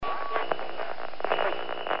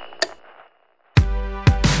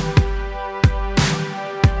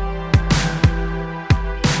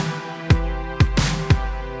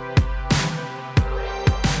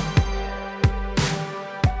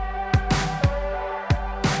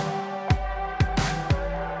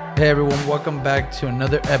Hey everyone, welcome back to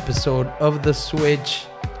another episode of The Switch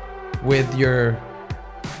with your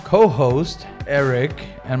co-host Eric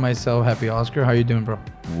and myself, Happy Oscar. How you doing, bro?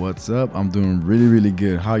 What's up? I'm doing really, really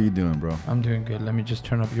good. How you doing, bro? I'm doing good. Let me just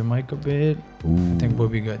turn up your mic a bit. Ooh. I think we'll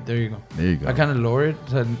be good. There you go. There you go. I kind of lower it,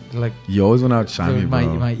 so like You always want to outshine me,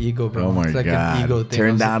 bro. my ego, bro. Oh my it's like God. an ego thing.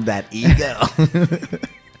 Turn down that ego.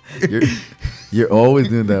 You're always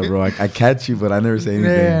doing that, bro. I catch you, but I never say anything.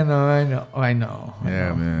 Yeah, no, I know.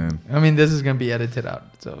 Yeah, man. I mean, this is gonna be edited out,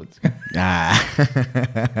 so it's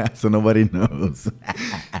So nobody knows.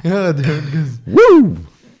 yeah, dude. 'Cause, Woo! you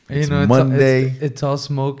It's know, Monday. It's all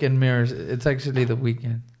smoke and mirrors. It's actually the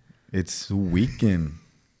weekend. It's weekend.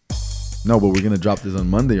 No, but we're gonna drop this on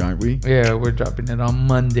Monday, aren't we? Yeah, we're dropping it on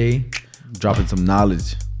Monday. Dropping some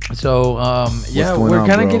knowledge. So yeah, going we're on,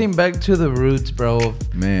 kind of bro? getting back to the roots, bro.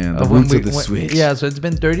 Man, the When roots of the Switch. Yeah, so it's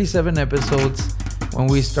been 37 episodes. When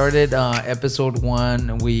we started episode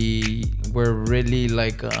 1, we were really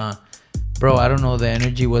like, bro, I don't know, the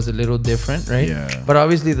energy was a little different, right? Yeah. But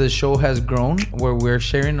obviously the show has grown where we're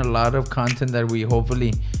sharing a lot of content that we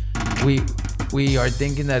hopefully, we are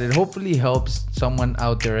thinking that it hopefully helps someone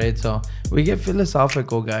out there, right? So we get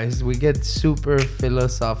philosophical, guys. We get super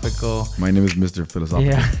philosophical. My name is Mr.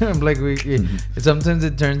 Philosophical. Yeah, I'm like sometimes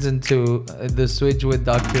it turns into the Switch with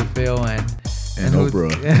Dr. Phil and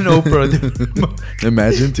Oprah. And Oprah. Dude.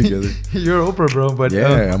 Imagine together. You're Oprah, bro. But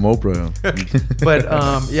Yeah, I'm Oprah.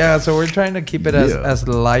 but yeah. So we're trying to keep it as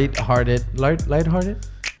lighthearted. Lighthearted.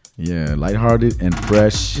 Yeah, lighthearted and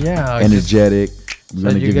fresh. Yeah, energetic. We're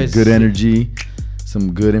gonna you give you guys good see- energy,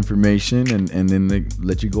 some good information, and then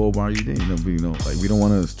let you go about your day. Like we don't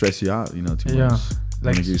want to stress you out, too much. Yeah. We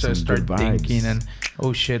Like wanna give you some start good vibes. thinking and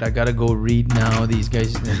oh shit, I gotta go read now. These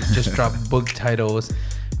guys just dropped book titles.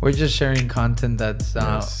 We're just sharing content that's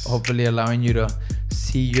Yes. hopefully allowing you to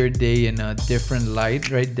see your day in a different light,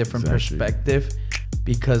 right? Different Exactly. perspective.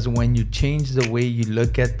 Because when you change the way you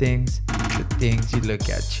look at things, the things you look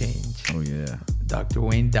at change. Oh yeah, Dr.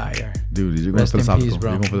 Wayne Dyer. dude, you're going Rest in philosophical. peace, bro.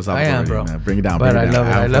 You're going philosophical. I am, already, bro. Man. Bring it down. But bring it I down. love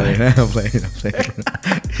it, I love it. I'm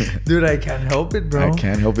playing. Dude, I can't help it, bro. I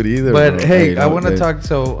can't help it either. But bro. hey, I no, want to talk.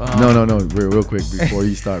 So No, real quick before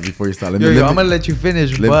you start. Let I'm gonna let you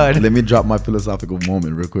finish, bud. Let me drop my philosophical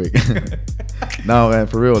moment real quick. No, man,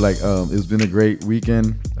 for real. Like, it's been a great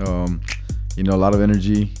weekend. A lot of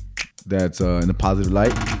energy that's in a positive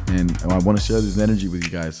light, and I want to share this energy with you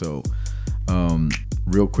guys. So,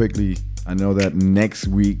 real quickly, I know that next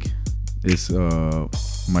week is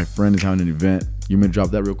my friend is having an event. You may drop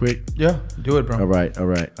that real quick. Yeah, do it, bro. All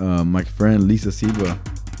right. My friend Lisa Silva,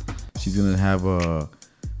 she's gonna have a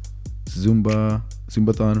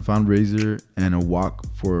Zumbathon fundraiser and a walk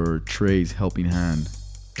for Trey's Helping Hand.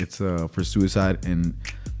 It's for suicide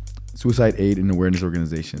aid and awareness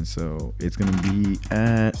organization. So it's gonna be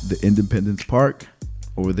at the Independence Park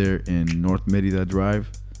over there in North Merida Drive.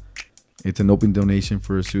 It's an open donation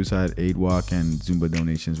for a suicide aid walk, and Zumba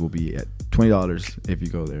donations will be at $20 if you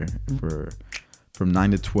go there from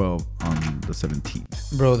 9 to 12 on the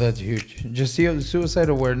 17th. Bro, that's huge. Just see suicide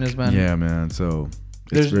awareness, man. Yeah, man. So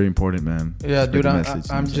it's very important, man. Yeah, Spread dude. the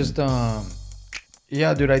message, I'm just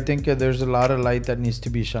yeah, dude. I think there's a lot of light that needs to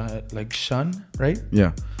be shun, right?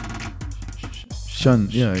 Yeah. Shun.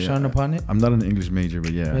 Yeah. Shun upon it. I'm not an English major,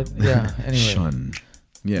 but yeah. But, yeah. Anyway. Shun.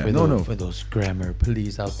 Yeah. For those grammar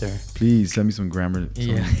police out there. Please send me some grammar.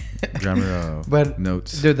 But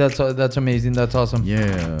notes. dude, that's amazing. That's awesome.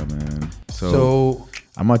 Yeah, man. So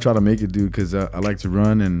I might try to make it, dude, because I like to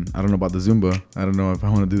run, and I don't know about the Zumba. I don't know if I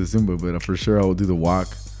want to do the Zumba, but for sure I will do the walk.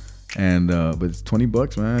 And but it's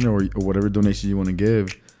 $20, man, or whatever donation you want to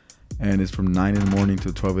give, and it's from 9 in the morning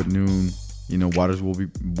to 12 at noon. Waters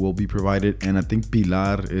will be provided, and I think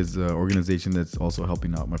Pilar is an organization that's also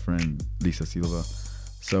helping out my friend Lisa Silva.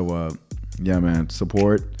 So yeah, man,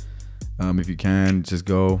 support if you can. Just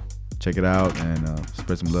go check it out and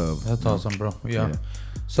spread some love. that's awesome, bro. Yeah.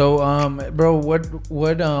 So bro,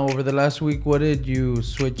 what over the last week, what did you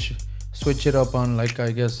switch it up on, like,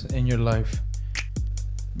 I guess, in your life?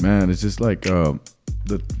 Man, it's just like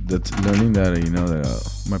that's learning that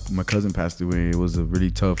that my cousin passed away. It was a really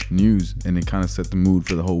tough news, and it kind of set the mood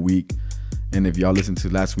for the whole week. And if y'all listened to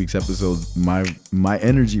last week's episode, my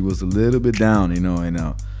energy was a little bit down, and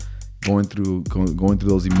going through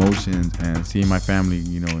those emotions and seeing my family,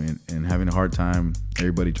 and having a hard time.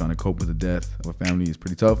 Everybody trying to cope with the death of a family is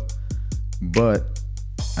pretty tough. But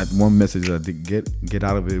at one message that I did get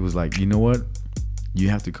out of it was like, you know what? You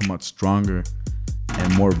have to come out stronger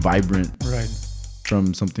and more vibrant, Right.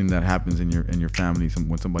 from something that happens in your family,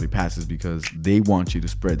 when somebody passes, because they want you to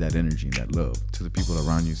spread that energy and that love to the people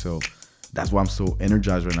around you. So that's why I'm so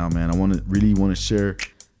energized right now, man. I really want to share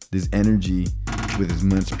this energy with as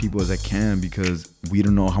much people as I can, because we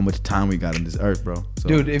don't know how much time we got on this earth, bro. So,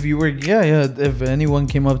 dude, if you were, if anyone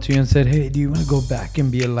came up to you and said, hey, do you want to go back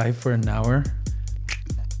and be alive for an hour?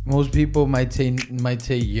 Most people might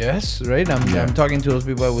say yes, right? I'm talking to those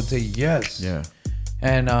people. I would say yes. Yeah.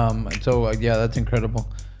 And that's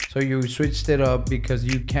incredible. So you switched it up because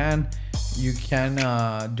you can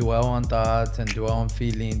dwell on thoughts and dwell on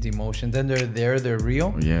feelings, emotions, and they're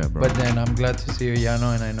real. Yeah, bro. But then I'm glad to see you,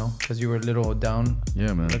 Yano, and I know because you were a little down.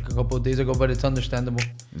 Yeah, man. Like a couple of days ago, but it's understandable.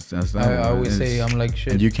 It's understandable. I always say I'm like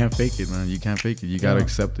shit. And you can't fake it, man. You can't fake it. You gotta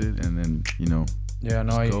accept it, and then Yeah,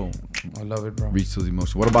 no, go. I love it, bro. Reach those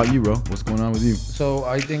emotions. What about you, bro? What's going on with you? So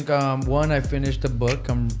I think I finished a book.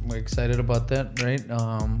 I'm excited about that, right?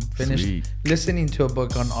 Finished listening to a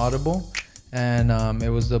book on Audible, and it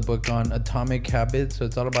was the book on Atomic Habits. So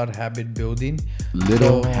it's all about habit building.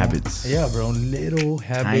 Little habits. Yeah, bro. Little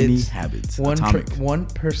habits. Tiny habits.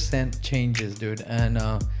 1% changes, dude. And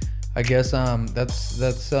I guess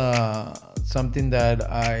that's something that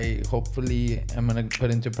I hopefully am gonna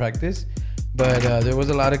put into practice. But there was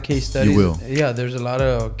a lot of case studies. You will. Yeah, there's a lot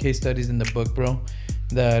of case studies in the book, bro,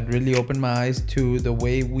 that really opened my eyes to the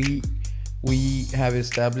way we have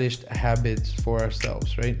established habits for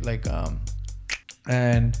ourselves, right? Like,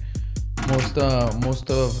 and most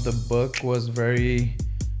of the book was very,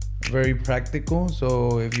 very practical.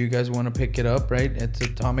 So if you guys want to pick it up, right, it's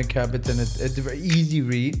Atomic Habits, and it's a very easy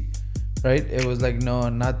read, right? It was like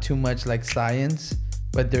not too much like science.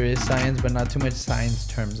 But there is science, but not too much science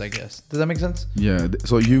terms, I guess. Does that make sense? Yeah.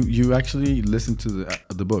 So you actually listened to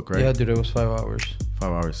the book, right? Yeah, dude, it was 5 hours.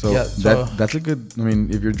 5 hours. So, yeah, that's a good. I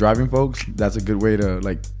mean, if you're driving, folks, that's a good way to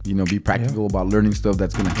be practical about learning stuff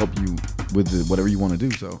that's gonna help you with whatever you want to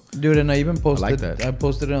do. So, dude, and I even posted. I like that. I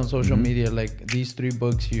posted it on social media. Like, these 3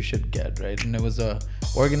 books you should get, right? And it was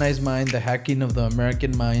Organized Mind, The Hacking of the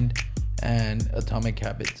American Mind, and Atomic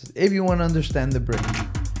Habits. If you want to understand the brain.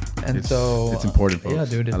 And it's important, folks. Yeah,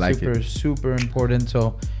 dude, it's like super important.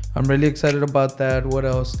 So I'm really excited about that. What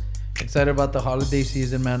else? Excited about the holiday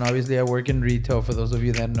season, man. Obviously, I work in retail. For those of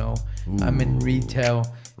you that know, I'm in retail.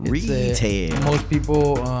 Retail. Most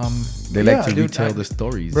people, they like to retell the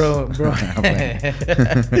stories, bro.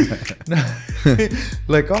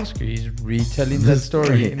 Like Oscar, he's retelling that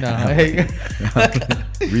story.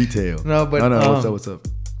 Retail. No, but what's up?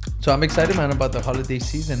 So I'm excited, man, about the holiday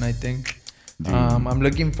season. I think. I'm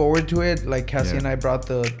looking forward to it. Like Cassie and I brought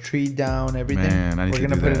the tree down, everything. Man, we're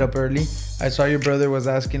gonna put it up early. I saw your brother was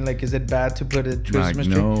asking, like, is it bad to put a Christmas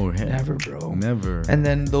tree? No, never, bro. Never. And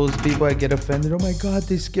then those people I get offended. Oh my God,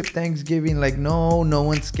 they skip Thanksgiving. Like, no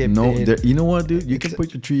one skipped it. You know what, dude? You can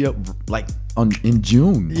put your tree up like in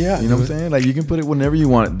June. Yeah, you know what I'm saying? Like, you can put it whenever you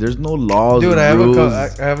want. There's no laws. Dude, I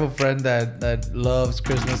have a friend that loves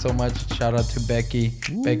Christmas so much. Shout out to Becky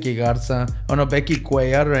Garza. Oh no, Becky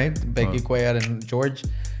Cuellar, right? Becky Cuellar and George.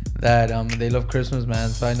 That they love Christmas, man.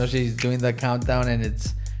 So I know she's doing the countdown, and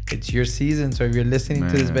it's your season. So if you're listening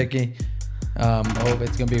to this, Becky,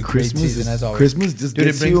 it's gonna be a great season as always. Christmas just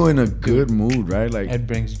gets you in a good mood, right? Like, it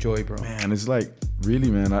brings joy, bro. Man, it's like,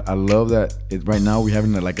 really, man, I love that. Right now we're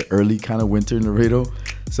having like an early kind of winter in Laredo,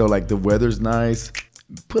 so like the weather's nice.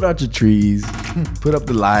 Put out your trees, put up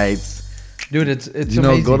the lights. Dude, it's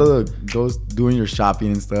amazing. Go doing your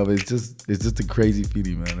shopping and stuff. It's just a crazy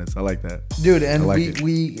feeling, man. I like that. Dude, and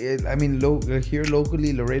here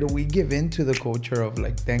locally, Laredo, we give into the culture of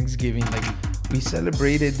like Thanksgiving. Like, we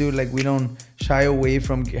celebrate it, dude. Like, we don't shy away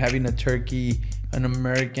from having a turkey, an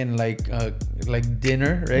American like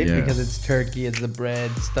dinner, right? Yeah. Because it's turkey, it's the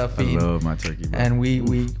bread, stuffing. I love my turkey, bro. And we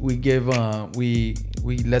give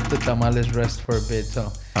we let the tamales rest for a bit.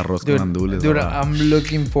 So arroz con andules. Dude, I'm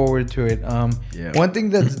looking forward to it. One thing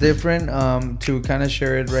that's different to kind of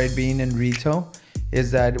share it, right, being in retail,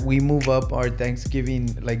 is that we move up our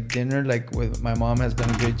Thanksgiving like dinner. Like, with my mom has done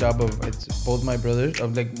a great job of, it's both my brothers,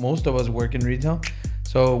 of like most of us work in retail.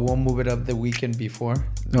 So we'll move it up the weekend before.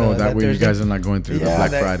 No, that way you guys are not going through the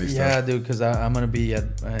Black Friday stuff. Yeah, dude, because I'm gonna be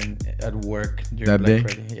at work during that Black day.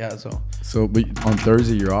 Friday. Yeah, So, but on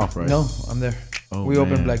Thursday you're off, right? No, I'm there. Oh, we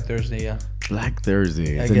open Black Thursday. Yeah. Black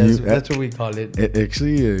Thursday. I guess that's what we call it.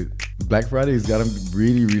 Actually, Black Friday has gotten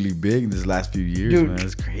really, really big in this last few years, dude, man.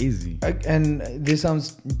 It's crazy. And this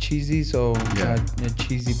sounds cheesy, so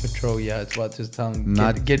cheesy patrol. Yeah, it's what just telling.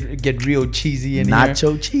 Get real cheesy in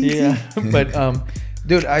nacho here. Cheesy. Yeah, but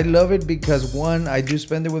dude, I love it because, one, I do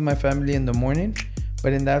spend it with my family in the morning,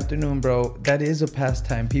 but in the afternoon, bro, that is a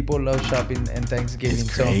pastime. People love shopping and Thanksgiving.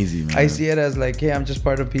 It's crazy, so man. I see it as like, hey, I'm just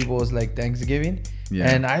part of people's like Thanksgiving. Yeah.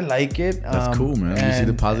 And I like it. That's cool, man. You see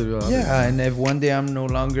the positive. Yeah, and if one day I'm no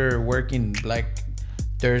longer working Black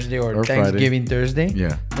Thursday or Or Friday. Thanksgiving Thursday,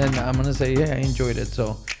 Yeah, then I'm gonna say, yeah, I enjoyed it.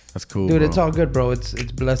 So, that's cool, dude, bro. it's all good, bro. It's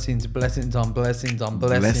blessings on blessings on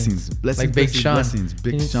blessings. Blessings, Like Big Sean. blessings,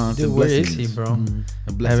 Big Sean. Dude, where is he, bro?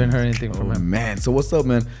 I haven't heard anything from him. Man, so what's up,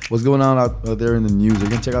 man? What's going on out there in the news? Are you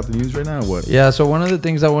gonna check out the news right now or what? Yeah, so one of the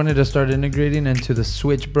things I wanted to start integrating into the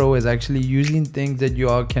Switch, bro, is actually using things that you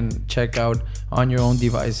all can check out on your own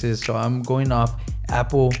devices. So I'm going off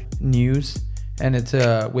Apple News, and it's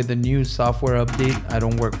with the new software update. I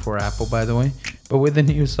don't work for Apple, by the way, but with the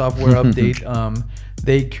new software update,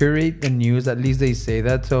 they curate the news. At least they say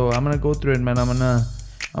that. So I'm gonna go through it, man. I'm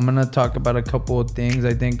gonna talk about a couple of things.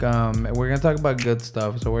 I think we're gonna talk about good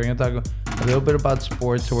stuff. So we're gonna talk a little bit about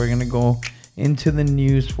sports. So we're gonna go into the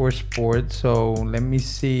news for sports. So let me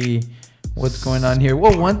see what's going on here.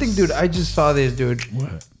 Whoa, one thing, dude. I just saw this, dude.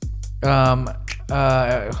 What?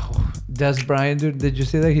 Des Bryant, dude. Did you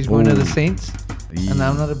see that he's going to the Saints? Yeah. And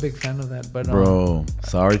I'm not a big fan of that, but Bro,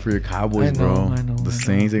 sorry for your Cowboys, bro. I know. The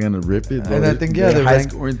Saints are gonna rip it, bro. And I think, they're a they're high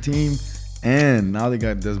ranked- scoring team, and now they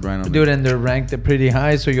got Des Bryant on. dude, and they're ranked pretty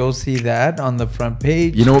high, so you'll see that on the front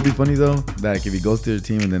page. You know what'd be funny though? Like if he goes to their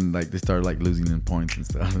team and then like they start like losing in points and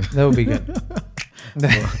stuff. That would be good.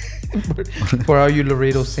 For all you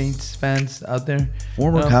Laredo Saints fans out there,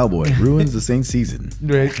 Former Cowboy ruins the Saints season.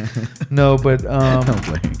 right? No, but I'm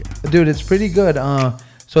playing. dude, it's pretty good.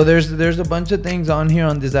 So there's a bunch of things on here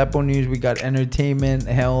on this Apple News. We got entertainment,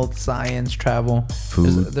 health, science, travel.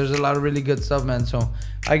 Food. There's a lot of really good stuff, man. So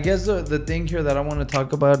I guess the thing here that I want to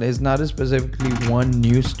talk about is not specifically one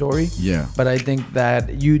news story. Yeah. But I think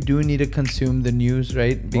that you do need to consume the news,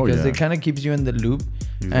 right? Because it kind of keeps you in the loop.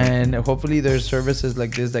 Exactly. And hopefully there's services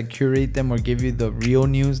like this that curate them or give you the real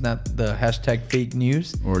news, not the hashtag fake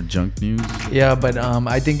news. Or junk news. Yeah, but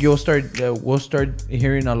I think we'll start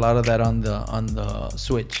hearing a lot of that on the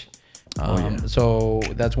Switch. So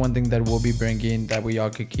that's one thing that we'll be bringing that we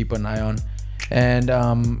all could keep an eye on. And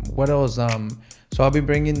what else? So I'll be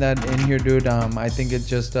bringing that in here, dude. I think it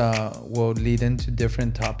just will lead into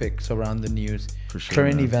different topics around the news. For sure,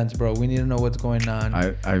 Current man. events, bro. We need to know what's going on.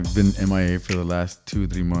 I've been MIA for the last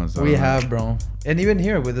 2-3 months. We have, bro. And even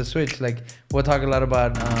here with the Switch, like we'll talk a lot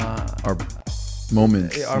about our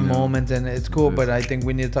moments. our moments, and it's cool. But I think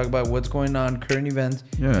we need to talk about what's going on, current events,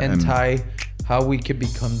 and tie how we could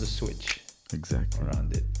become the Switch. Exactly.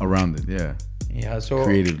 Around it. Yeah. Yeah. So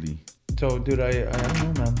Creatively. So, dude, I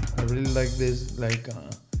don't know, man. I really like this, like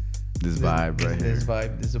This vibe right here. This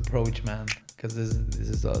vibe, this approach, man. Because this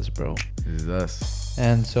is us, bro. This is us.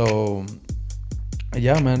 And so,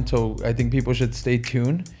 yeah, man. So I think people should stay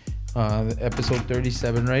tuned. Episode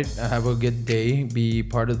 37, right? Have a good day. Be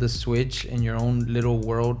part of the Switch in your own little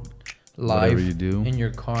world, live. Whatever you do. In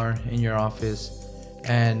your car, in your office.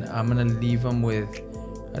 And I'm gonna leave them with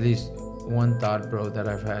at least one thought, bro, that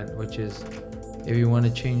I've had, which is, if you want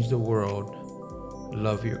to change the world,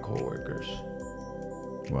 love your coworkers.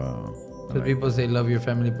 Wow. Because people say love your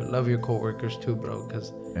family, but love your coworkers too, bro.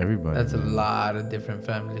 Because everybody. That's a lot of different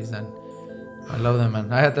families, and I love them,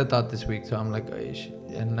 man. I had that thought this week, so I'm like,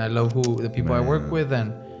 and I love the people I work with,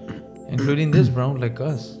 and including this, bro, like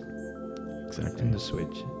us. Exactly. In the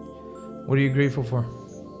Switch. What are you grateful for?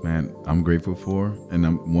 Man, I'm grateful for,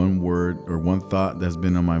 and one word or one thought that's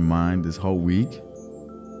been on my mind this whole week,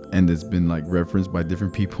 and it's been like referenced by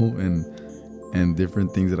different people and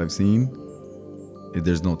different things that I've seen.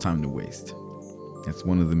 There's no time to waste. That's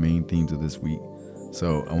one of the main themes of this week.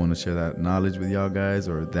 So I want to share that knowledge with y'all guys,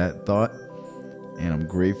 or that thought. And I'm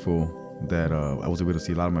grateful that I was able to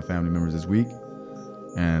see a lot of my family members this week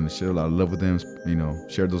and share a lot of love with them. You know,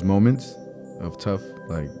 share those moments of tough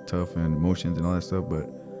and emotions and all that stuff. But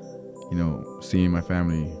you know, seeing my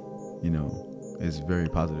family, you know, is very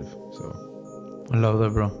positive. So I love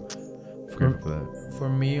that, bro. Grateful for that. For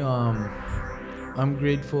me, I'm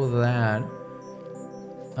grateful that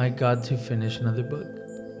I got to finish another book.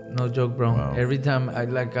 No joke, bro. Wow. Every time I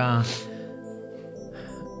like,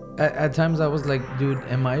 at times I was like, dude,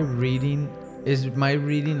 am I reading? Is my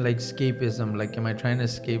reading like escapism? Like, am I trying to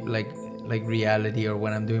escape like reality or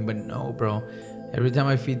what I'm doing? But no, bro. Every time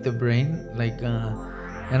I feed the brain, like,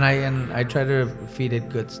 and I try to feed it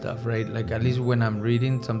good stuff, right? Like at least when I'm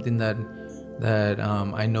reading something that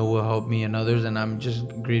I know will help me and others, and I'm just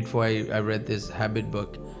grateful I read this habit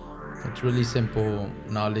book. It's really simple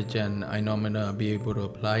knowledge, and I know I'm gonna be able to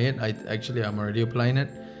apply it. I'm already applying it,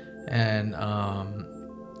 and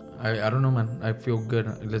I don't know, man. I feel good.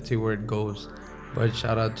 Let's see where it goes. But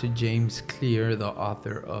shout out to James Clear, the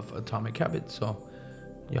author of Atomic Habits. So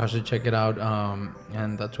y'all should check it out.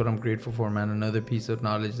 And that's what I'm grateful for, man. Another piece of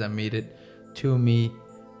knowledge that made it to me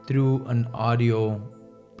through an audio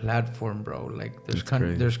platform, bro. Like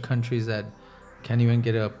there's countries that can't even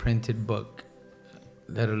get a printed book,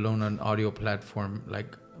 let alone an audio platform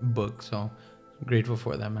like book. So grateful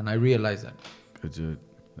for them, and I realize that. Good.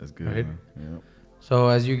 That's good. Right? Yeah. So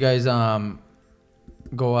as you guys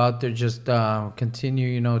go out there, just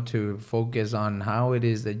continue, to focus on how it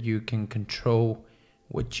is that you can control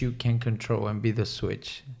what you can control and be the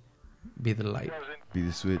switch, be the light. Be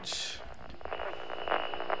the switch.